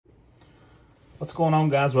What's going on,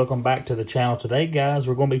 guys? Welcome back to the channel. Today, guys,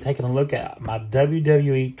 we're going to be taking a look at my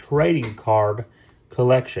WWE trading card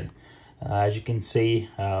collection. As you can see,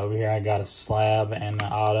 over here I got a slab and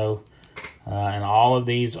an auto. And all of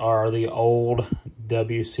these are the old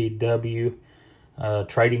WCW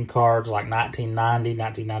trading cards like 1990,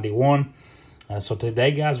 1991. So today,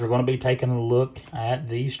 guys, we're going to be taking a look at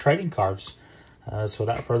these trading cards. So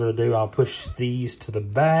without further ado, I'll push these to the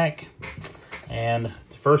back. And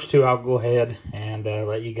the first two I'll go ahead and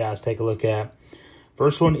let you guys take a look at.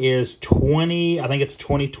 First one is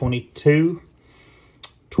 2022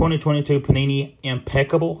 Panini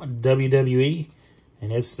Impeccable WWE.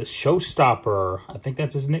 And it's the Showstopper. I think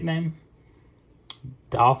that's his nickname.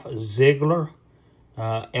 Dolph Ziggler.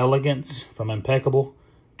 Elegance from Impeccable.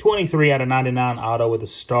 23 out of 99 auto with a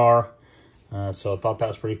star. So I thought that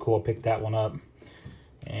was pretty cool. Picked that one up.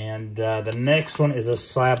 And the next one is a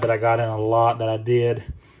slab that I got in a lot that I did.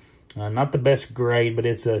 Not the best grade, but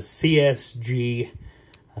it's a CSG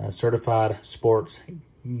Certified Sports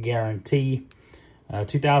Guarantee.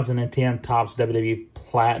 2010 Topps WWE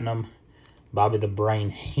Platinum Bobby the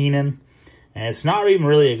Brain Heenan. And it's not even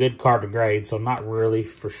really a good card to grade, so I'm not really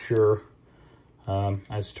for sure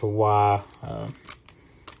as to why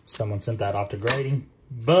someone sent that off to grading.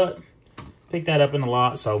 But picked that up in a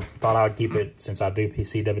lot, so thought I would keep it since I do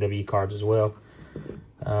PC WWE cards as well.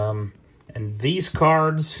 And these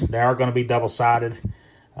cards, they are going to be double-sided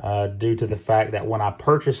due to the fact that when I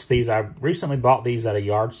purchased these, I recently bought these at a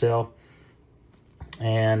yard sale,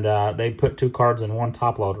 and they put two cards in one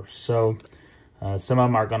top loader. So some of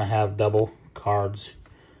them are going to have double cards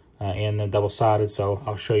in the double-sided, so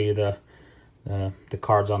I'll show you the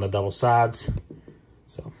cards on the double sides.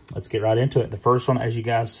 So let's get right into it. The first one, as you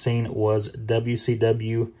guys seen, was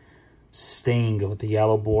WCW Sting with the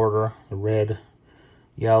yellow border, the red,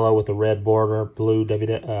 yellow with the red border, blue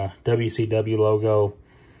WCW logo,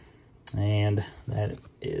 and that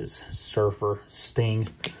is Surfer Sting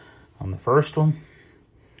on the first one.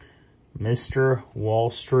 Mr. Wall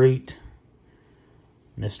Street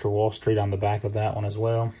on the back of that one as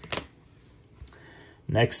well.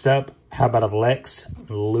 Next up, how about a Lex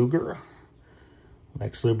Luger?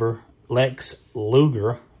 Lex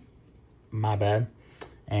Luger, my bad,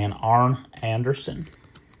 and Arn Anderson.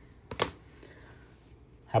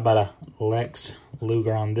 How about a Lex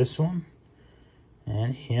Luger on this one?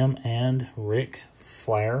 And him and Ric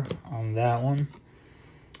Flair on that one.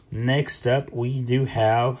 Next up, we do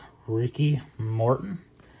have Ricky Morton.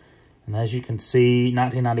 And as you can see,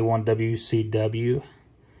 1991 WCW,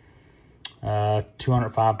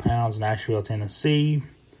 205 pounds, Nashville, Tennessee.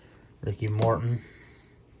 Ricky Morton.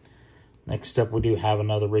 Next up, we do have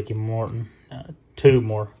another Ricky Morton. Two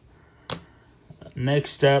more.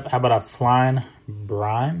 Next up, how about a Flying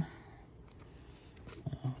Brian?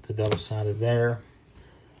 The double-sided there.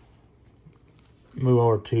 Move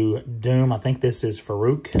over to Doom. I think this is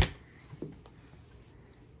Farouk.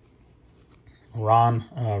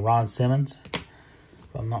 Ron Simmons,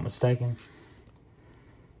 if I'm not mistaken.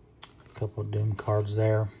 A couple of Doom cards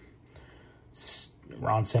there.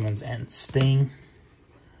 Ron Simmons and Sting.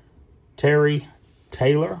 Terry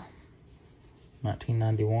Taylor,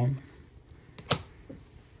 1991.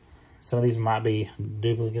 Some of these might be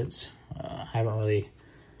duplicates. I haven't really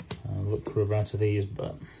looked through a bunch of these,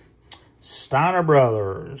 but Steiner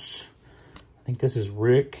Brothers. I think this is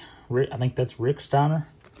Rick. I think that's Rick Steiner,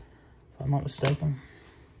 if I'm not mistaken.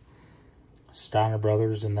 Steiner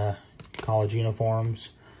Brothers in the college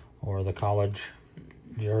uniforms, or the college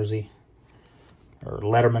jersey, or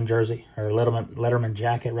Letterman jersey, or Letterman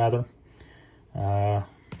jacket rather.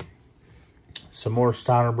 Some more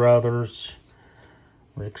Steiner Brothers.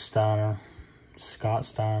 Rick Steiner, Scott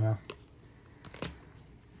Steiner,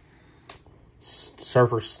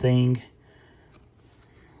 Surfer Sting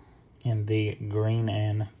in the green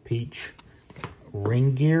and peach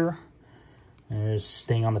ring gear. There's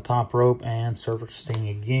Sting on the top rope and Surfer Sting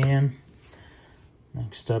again.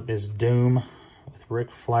 Next up is Doom with Ric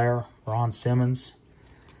Flair, Ron Simmons.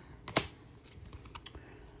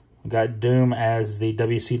 We got Doom as the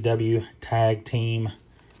WCW Tag Team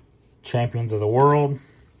Champions of the World.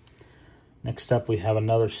 Next up, we have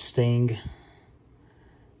another Sting.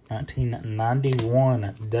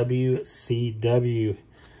 1991 WCW.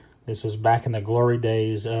 This was back in the glory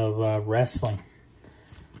days of wrestling.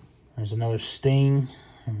 There's another Sting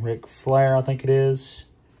and Ric Flair, I think it is.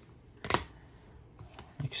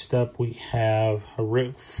 Next up, we have a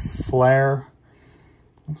Ric Flair.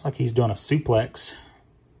 Looks like he's doing a suplex.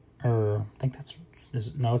 Or I think that's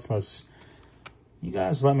no, it's not. You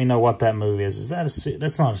guys, let me know what that move is. Is that a?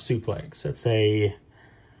 That's not a suplex. That's a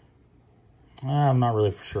I'm not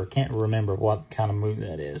really for sure. Can't remember what kind of move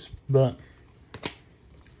that is. But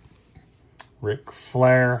Ric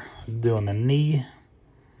Flair doing the knee.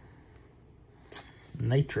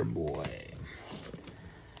 Nature Boy.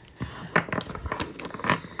 Kind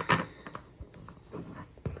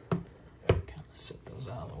of set those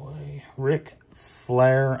out of the way. Ric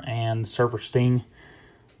Flair and Surfer Sting.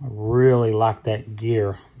 I really like that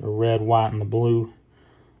gear. The red, white, and the blue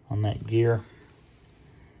on that gear.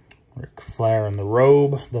 Ric Flair in the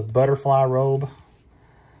robe, the butterfly robe.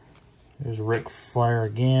 There's Ric Flair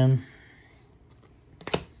again.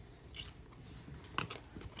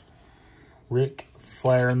 Ric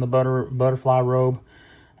Flair in the butterfly robe.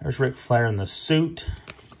 There's Ric Flair in the suit.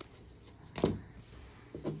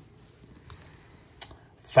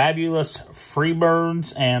 Fabulous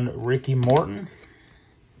Freebirds and Ricky Morton.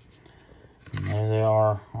 And there they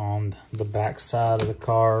are on the back side of the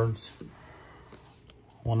cards.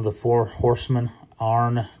 One of the four horsemen,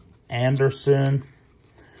 Arn Anderson,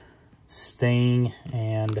 Sting,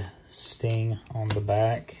 and Sting on the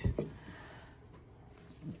back.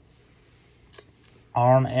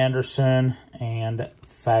 Arn Anderson and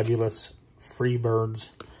Fabulous Freebirds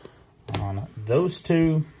on those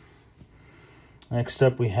two. Next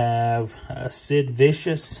up we have Sid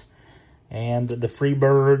Vicious and the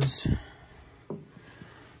Freebirds.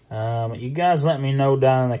 You guys let me know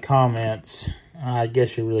down in the comments. I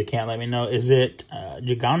guess you really can't let me know. Is it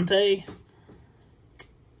Gigante?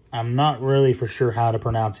 I'm not really for sure how to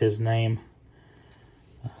pronounce his name.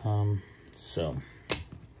 So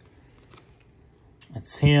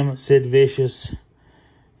it's him, Sid Vicious,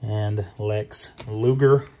 and Lex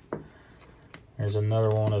Luger. There's another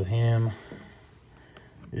one of him.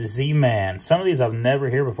 Z-Man. Some of these I've never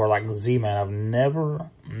heard before, like Z-Man. I've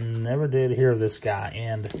never did hear of this guy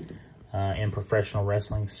in professional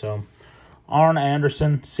wrestling. So Arn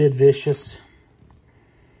Anderson, Sid Vicious.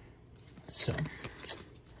 So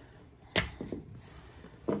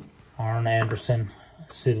Arn Anderson,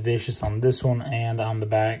 Sid Vicious on this one and on the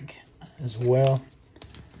back as well.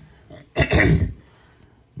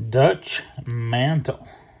 Dutch Mantle.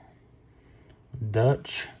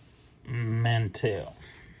 Dutch Mantle.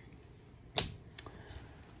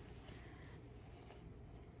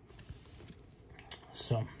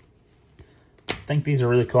 So I think these are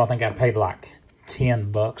really cool. I think I paid like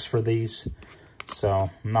 $10 for these. So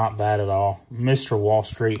not bad at all. Mr. Wall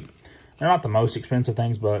Street. They're not the most expensive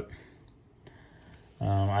things, but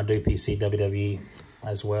I do PC WWE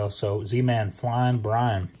as well. So Z-Man, Flying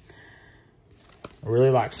Brian. I really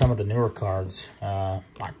like some of the newer cards,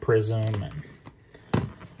 like Prism. And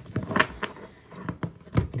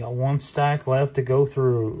got one stack left to go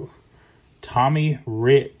through. Tommy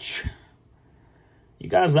Rich. You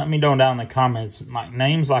guys let me know down in the comments, like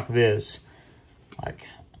names like this. Like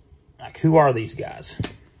who are these guys?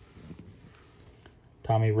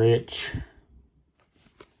 Tommy Rich.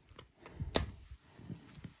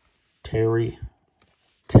 Terry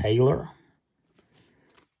Taylor.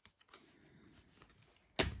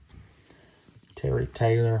 Terry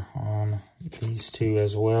Taylor on these two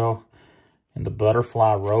as well. And the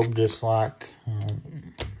butterfly robe, just like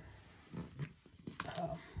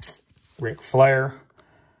Ric Flair.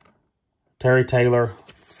 Terry Taylor.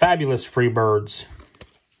 Fabulous Freebirds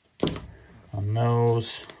on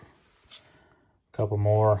those. A couple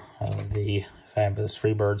more of the Fabulous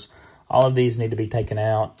Freebirds. All of these need to be taken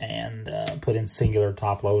out and put in singular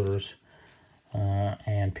top loaders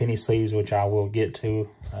and penny sleeves, which I will get to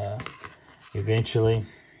eventually.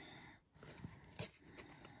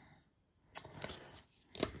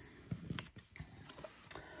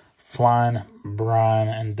 Flying Brian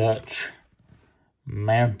and Dutch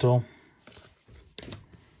Mantle.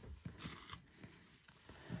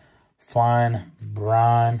 Flying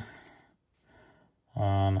Brian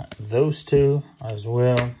on those two as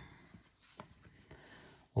well.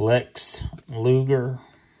 Lex Luger.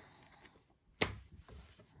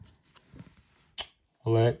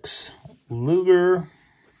 Lex Luger.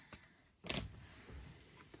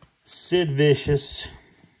 Sid Vicious.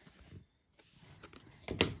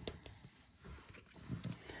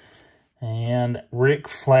 And Ric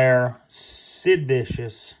Flair, Sid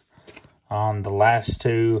Vicious on the last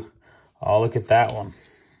two. Oh, look at that one.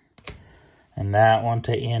 And that one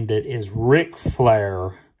to end it is Ric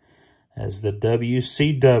Flair as the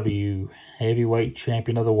WCW Heavyweight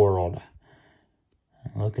Champion of the World.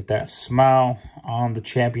 And look at that smile on the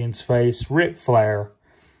champion's face. Ric Flair.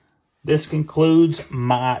 This concludes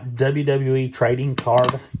my WWE trading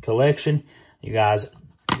card collection. You guys,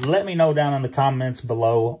 let me know down in the comments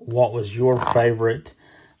below what was your favorite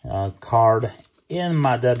card in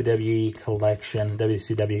my WWE collection,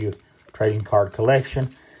 WCW trading card collection.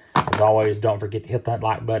 As always, don't forget to hit that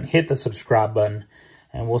like button, hit the subscribe button,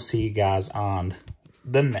 and we'll see you guys on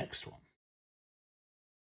the next one.